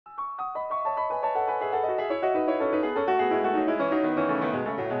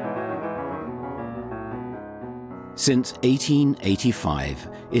Since 1885,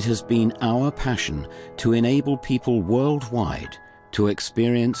 it has been our passion to enable people worldwide to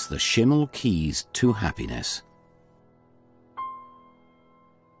experience the Schimmel keys to happiness.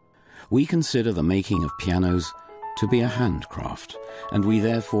 We consider the making of pianos to be a handcraft, and we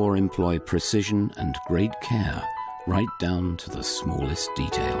therefore employ precision and great care right down to the smallest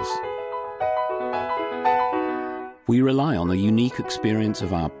details. We rely on the unique experience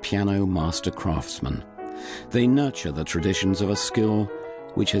of our piano master craftsmen. They nurture the traditions of a skill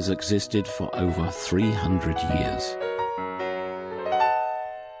which has existed for over 300 years.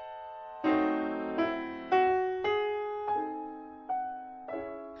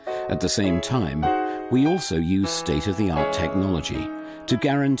 At the same time, we also use state-of-the-art technology to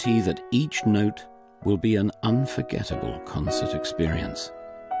guarantee that each note will be an unforgettable concert experience.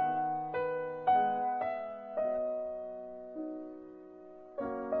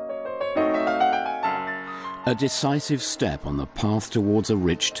 A decisive step on the path towards a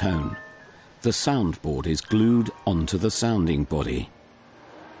rich tone. The soundboard is glued onto the sounding body.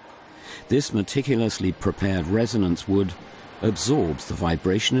 This meticulously prepared resonance wood absorbs the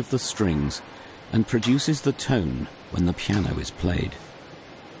vibration of the strings and produces the tone when the piano is played.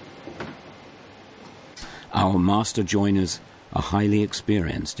 Our master joiners are highly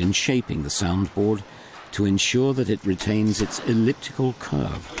experienced in shaping the soundboard to ensure that it retains its elliptical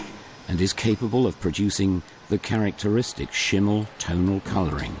curve and is capable of producing the characteristic Schimmel tonal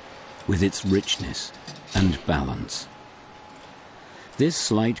coloring with its richness and balance. This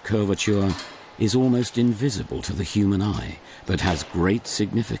slight curvature is almost invisible to the human eye, but has great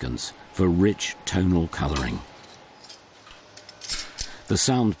significance for rich tonal coloring. The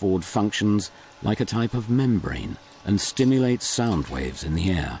soundboard functions like a type of membrane and stimulates sound waves in the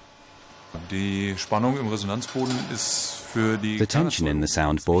air. The tension in the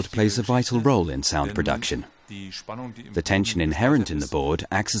soundboard plays a vital role in sound production. The tension inherent in the board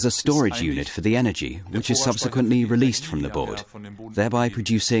acts as a storage unit for the energy, which is subsequently released from the board, thereby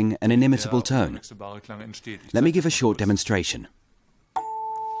producing an inimitable tone. Let me give a short demonstration.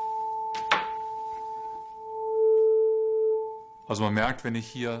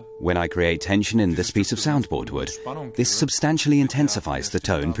 When I create tension in this piece of soundboard wood, this substantially intensifies the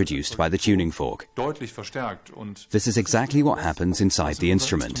tone produced by the tuning fork. This is exactly what happens inside the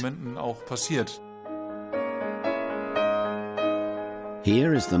instrument.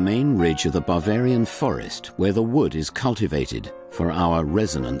 Here is the main ridge of the Bavarian forest where the wood is cultivated for our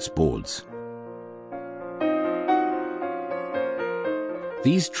resonance boards.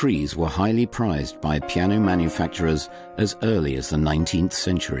 These trees were highly prized by piano manufacturers as early as the 19th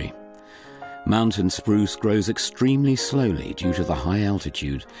century. Mountain spruce grows extremely slowly due to the high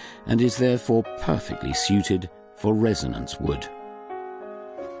altitude and is therefore perfectly suited for resonance wood.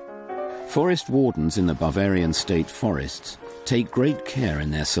 Forest wardens in the Bavarian state forests take great care in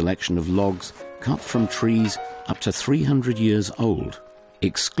their selection of logs cut from trees up to 300 years old,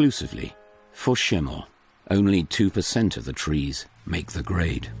 exclusively for Schimmel. Only 2% of the trees make the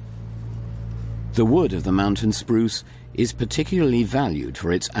grade. The wood of the mountain spruce is particularly valued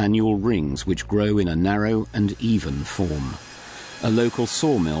for its annual rings, which grow in a narrow and even form. A local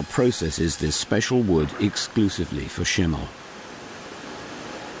sawmill processes this special wood exclusively for Schimmel.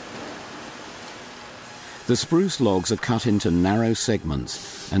 The spruce logs are cut into narrow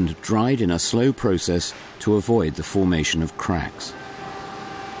segments and dried in a slow process to avoid the formation of cracks.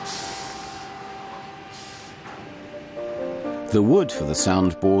 The wood for the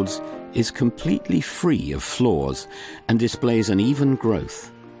soundboards is completely free of flaws and displays an even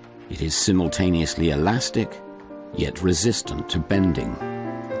growth. It is simultaneously elastic, yet resistant to bending.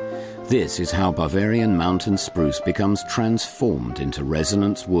 This is how Bavarian mountain spruce becomes transformed into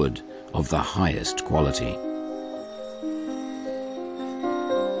resonance wood of the highest quality.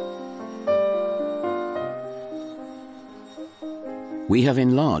 We have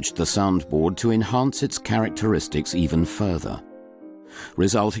enlarged the soundboard to enhance its characteristics even further,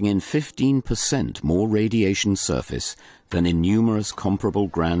 resulting in 15% more radiation surface than in numerous comparable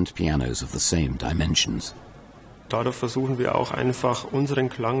grand pianos of the same dimensions.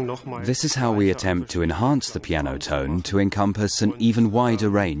 This is how we attempt to enhance the piano tone to encompass an even wider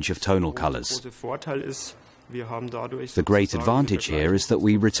range of tonal colors. The great advantage here is that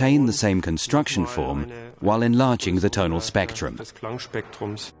we retain the same construction form while enlarging the tonal spectrum.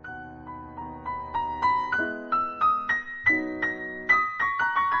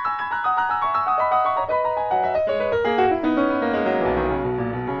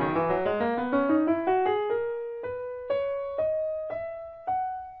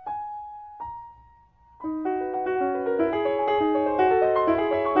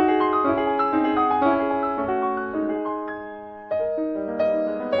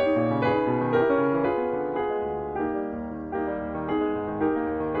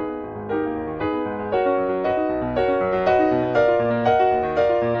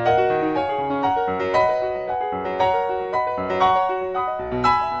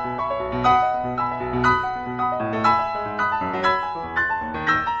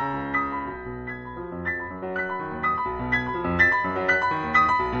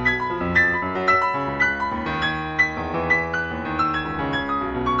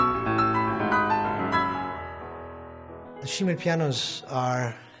 Schimmel pianos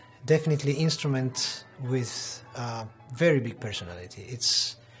are definitely instruments with very big personality.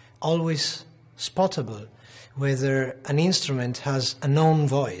 It's always spottable whether an instrument has a known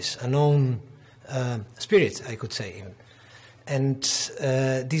voice, a known spirit, I could say even. And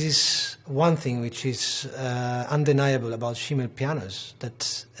this is one thing which is undeniable about Schimmel pianos,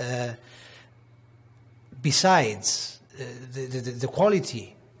 that besides the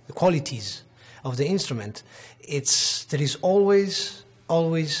qualities of the instrument, there is always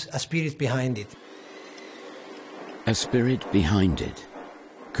a spirit behind it. A spirit behind it.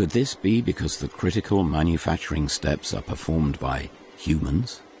 Could this be because the critical manufacturing steps are performed by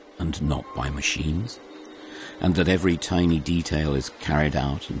humans and not by machines? And that every tiny detail is carried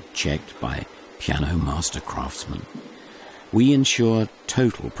out and checked by piano master craftsmen? We ensure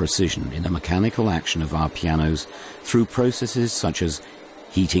total precision in the mechanical action of our pianos through processes such as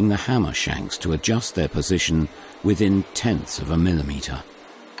heating the hammer shanks to adjust their position within tenths of a millimeter.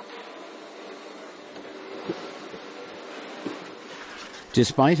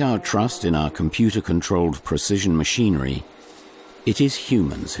 Despite our trust in our computer-controlled precision machinery, it is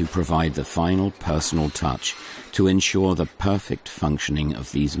humans who provide the final personal touch to ensure the perfect functioning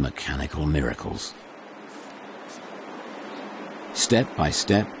of these mechanical miracles. Step by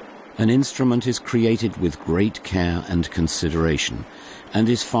step, an instrument is created with great care and consideration, and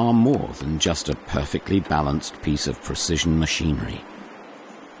is far more than just a perfectly balanced piece of precision machinery.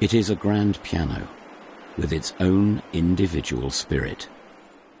 It is a grand piano with its own individual spirit.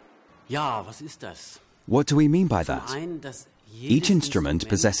 What do we mean by that? Each instrument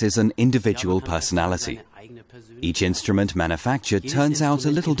possesses an individual personality. Each instrument manufactured turns out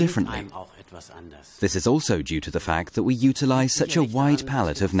a little differently. This is also due to the fact that we utilize such a wide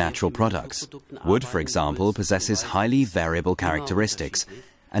palette of natural products. Wood, for example, possesses highly variable characteristics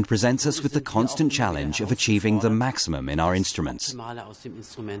and presents us with the constant challenge of achieving the maximum in our instruments.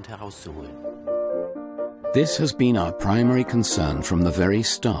 This has been our primary concern from the very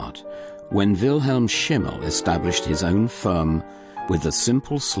start, when Wilhelm Schimmel established his own firm with the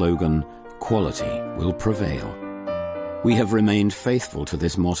simple slogan, "Quality will prevail." We have remained faithful to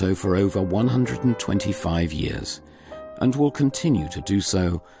this motto for over 125 years, and will continue to do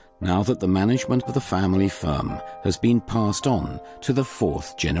so now that the management of the family firm has been passed on to the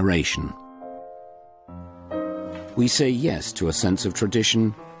fourth generation. We say yes to a sense of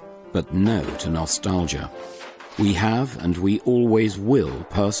tradition, but no to nostalgia. We have and we always will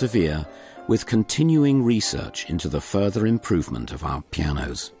persevere with continuing research into the further improvement of our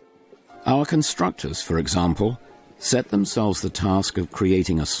pianos. Our constructors, for example, set themselves the task of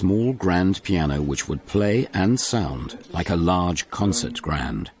creating a small grand piano which would play and sound like a large concert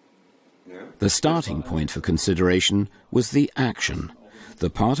grand. The starting point for consideration was the action,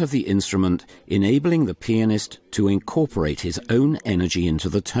 the part of the instrument enabling the pianist to incorporate his own energy into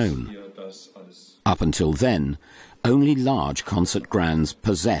the tone. Up until then, only large concert grands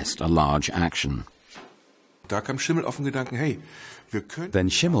possessed a large action. Then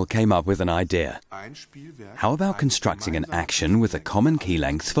Schimmel came up with an idea. How about constructing an action with a common key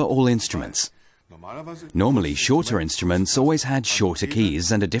length for all instruments? Normally, shorter instruments always had shorter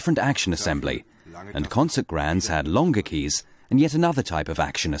keys and a different action assembly, and concert grands had longer keys and yet another type of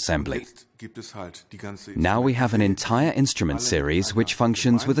action assembly. Now we have an entire instrument series which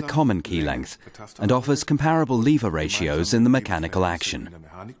functions with a common key length and offers comparable lever ratios in the mechanical action.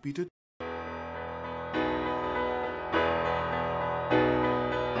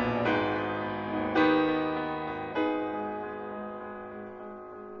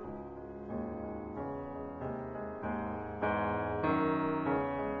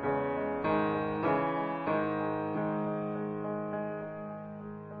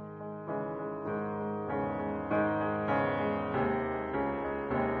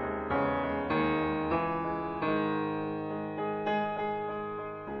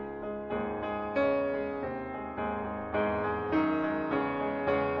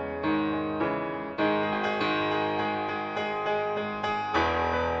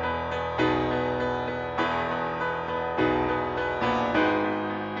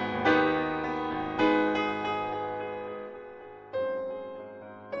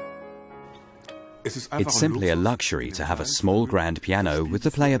 It's simply a luxury to have a small grand piano with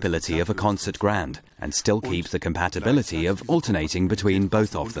the playability of a concert grand and still keep the compatibility of alternating between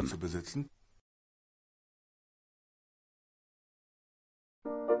both of them.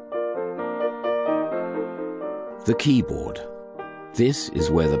 The keyboard. This is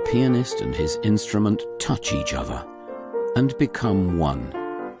where the pianist and his instrument touch each other and become one.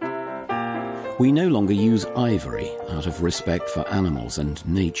 We no longer use ivory out of respect for animals and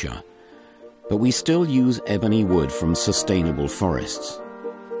nature, but we still use ebony wood from sustainable forests.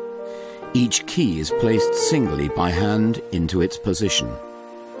 Each key is placed singly by hand into its position.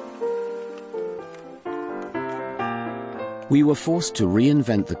 We were forced to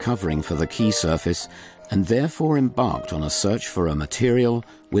reinvent the covering for the key surface and therefore embarked on a search for a material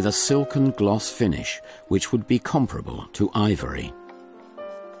with a silken gloss finish which would be comparable to ivory.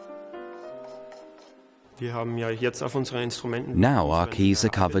 Now our keys are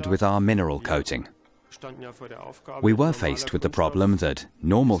covered with our mineral coating. We were faced with the problem that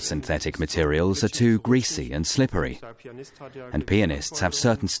normal synthetic materials are too greasy and slippery, and pianists have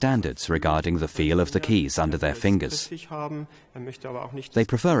certain standards regarding the feel of the keys under their fingers. They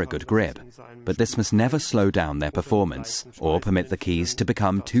prefer a good grip, but this must never slow down their performance or permit the keys to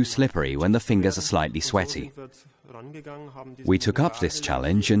become too slippery when the fingers are slightly sweaty. We took up this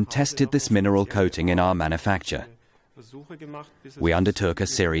challenge and tested this mineral coating in our manufacture. We undertook a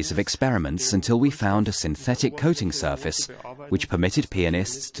series of experiments until we found a synthetic coating surface which permitted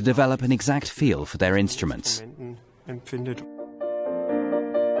pianists to develop an exact feel for their instruments.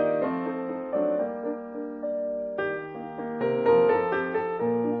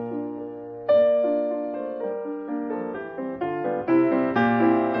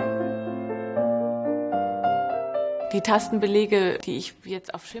 The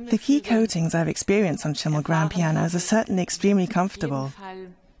key coatings I've experienced on Schimmel grand pianos are certainly extremely comfortable.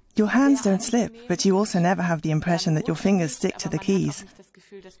 Your hands don't slip, but you also never have the impression that your fingers stick to the keys.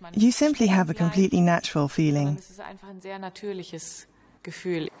 You simply have a completely natural feeling.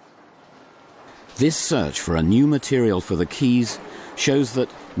 This search for a new material for the keys shows that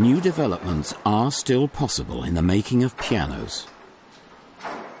new developments are still possible in the making of pianos.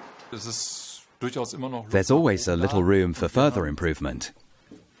 There's always a little room for further improvement.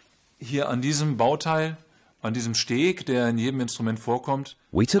 Hier an diesem Bauteil, an diesem Steg, der in jedem Instrument vorkommt.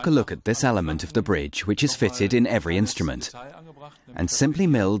 We took a look at this element of the bridge which is fitted in every instrument and simply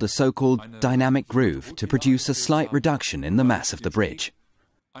milled a so-called dynamic groove to produce a slight reduction in the mass of the bridge.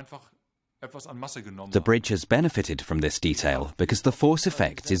 The bridge has benefited from this detail because the force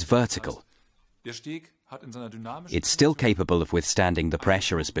effect is vertical. It's still capable of withstanding the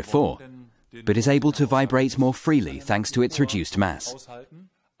pressure as before, but is able to vibrate more freely thanks to its reduced mass.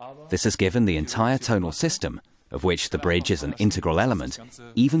 This has given the entire tonal system, of which the bridge is an integral element,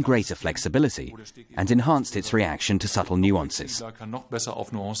 even greater flexibility and enhanced its reaction to subtle nuances.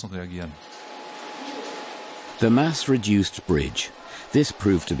 The mass-reduced bridge. This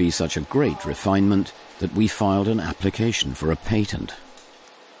proved to be such a great refinement that we filed an application for a patent.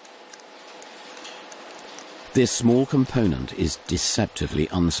 This small component is deceptively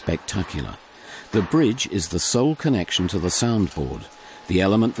unspectacular. The bridge is the sole connection to the soundboard, the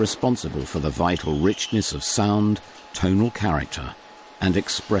element responsible for the vital richness of sound, tonal character, and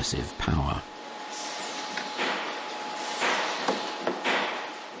expressive power.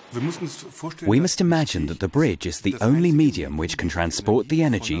 We must imagine that the bridge is the only medium which can transport the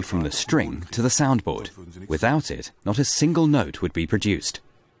energy from the string to the soundboard. Without it, not a single note would be produced.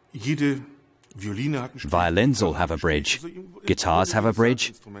 Violins all have a bridge, guitars have a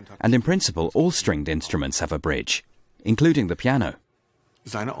bridge, and in principle all stringed instruments have a bridge, including the piano.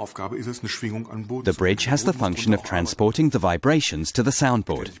 The bridge has the function of transporting the vibrations to the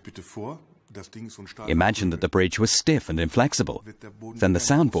soundboard. Imagine that the bridge was stiff and inflexible, then the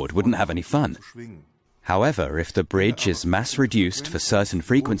soundboard wouldn't have any fun. However, if the bridge is mass-reduced for certain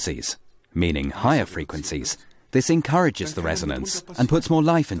frequencies, meaning higher frequencies, this encourages the resonance and puts more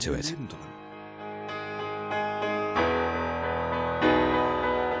life into it.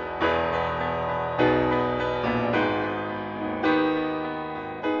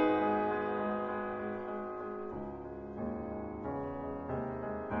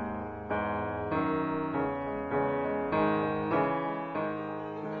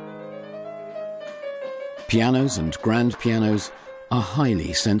 Pianos and grand pianos are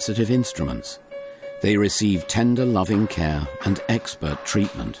highly sensitive instruments. They receive tender, loving care and expert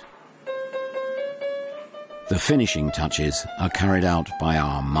treatment. The finishing touches are carried out by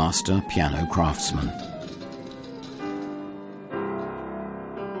our master piano craftsmen.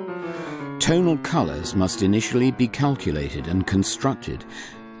 Tonal colours must initially be calculated and constructed,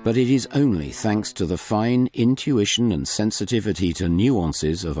 but it is only thanks to the fine intuition and sensitivity to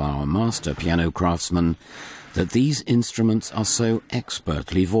nuances of our master piano craftsmen that these instruments are so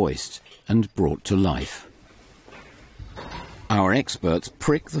expertly voiced and brought to life. Our experts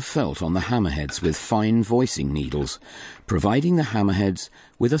prick the felt on the hammerheads with fine voicing needles, providing the hammerheads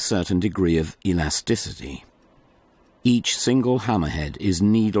with a certain degree of elasticity. Each single hammerhead is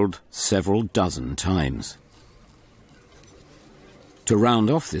needled several dozen times. To round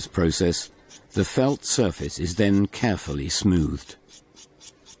off this process, The felt surface is then carefully smoothed.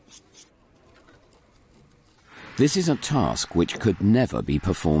 This is a task which could never be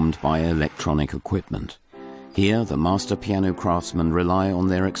performed by electronic equipment. Here, the master piano craftsmen rely on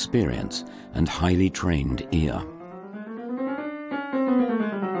their experience and highly trained ear.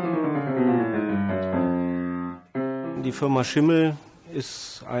 Die Firma Schimmel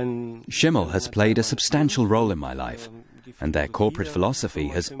Schimmel has played a substantial role in my life, and their corporate philosophy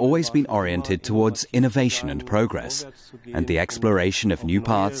has always been oriented towards innovation and progress, and the exploration of new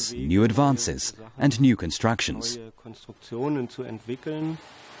paths, new advances, and new constructions.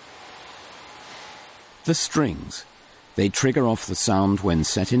 The strings. They trigger off the sound when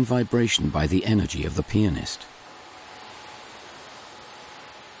set in vibration by the energy of the pianist.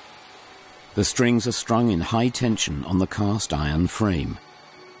 The strings are strung in high tension on the cast iron frame.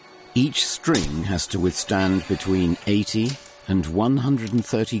 Each string has to withstand between 80 and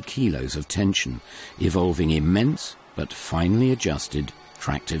 130 kilos of tension, evolving immense but finely adjusted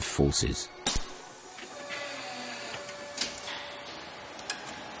tractive forces.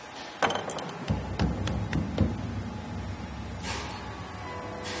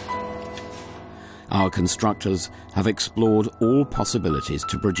 Our constructors have explored all possibilities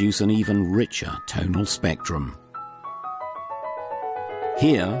to produce an even richer tonal spectrum.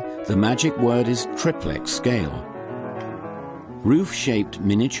 Here, the magic word is triplex scale. Roof-shaped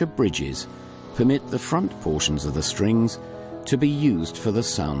miniature bridges permit the front portions of the strings to be used for the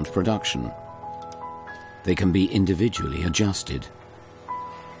sound production. They can be individually adjusted.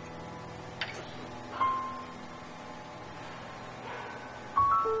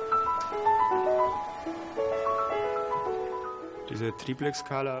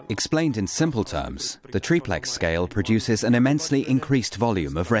 Explained in simple terms, the triplex scale produces an immensely increased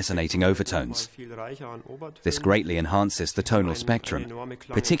volume of resonating overtones. This greatly enhances the tonal spectrum,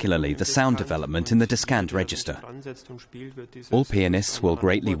 particularly the sound development in the descant register. All pianists will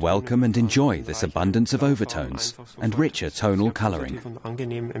greatly welcome and enjoy this abundance of overtones and richer tonal coloring.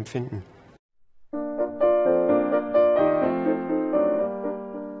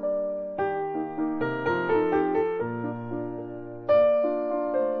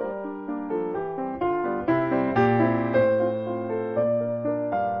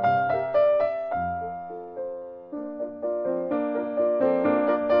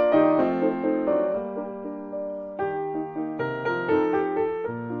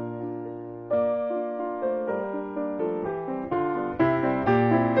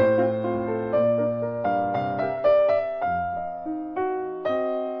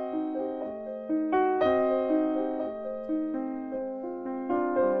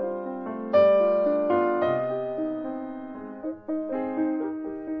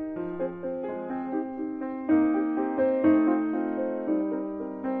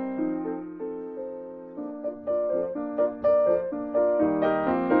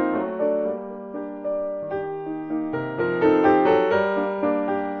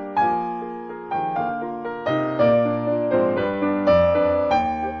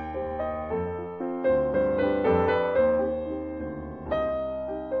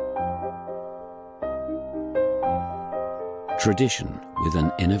 Tradition with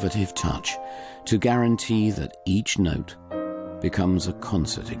an innovative touch to guarantee that each note becomes a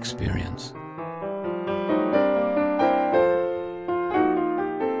concert experience.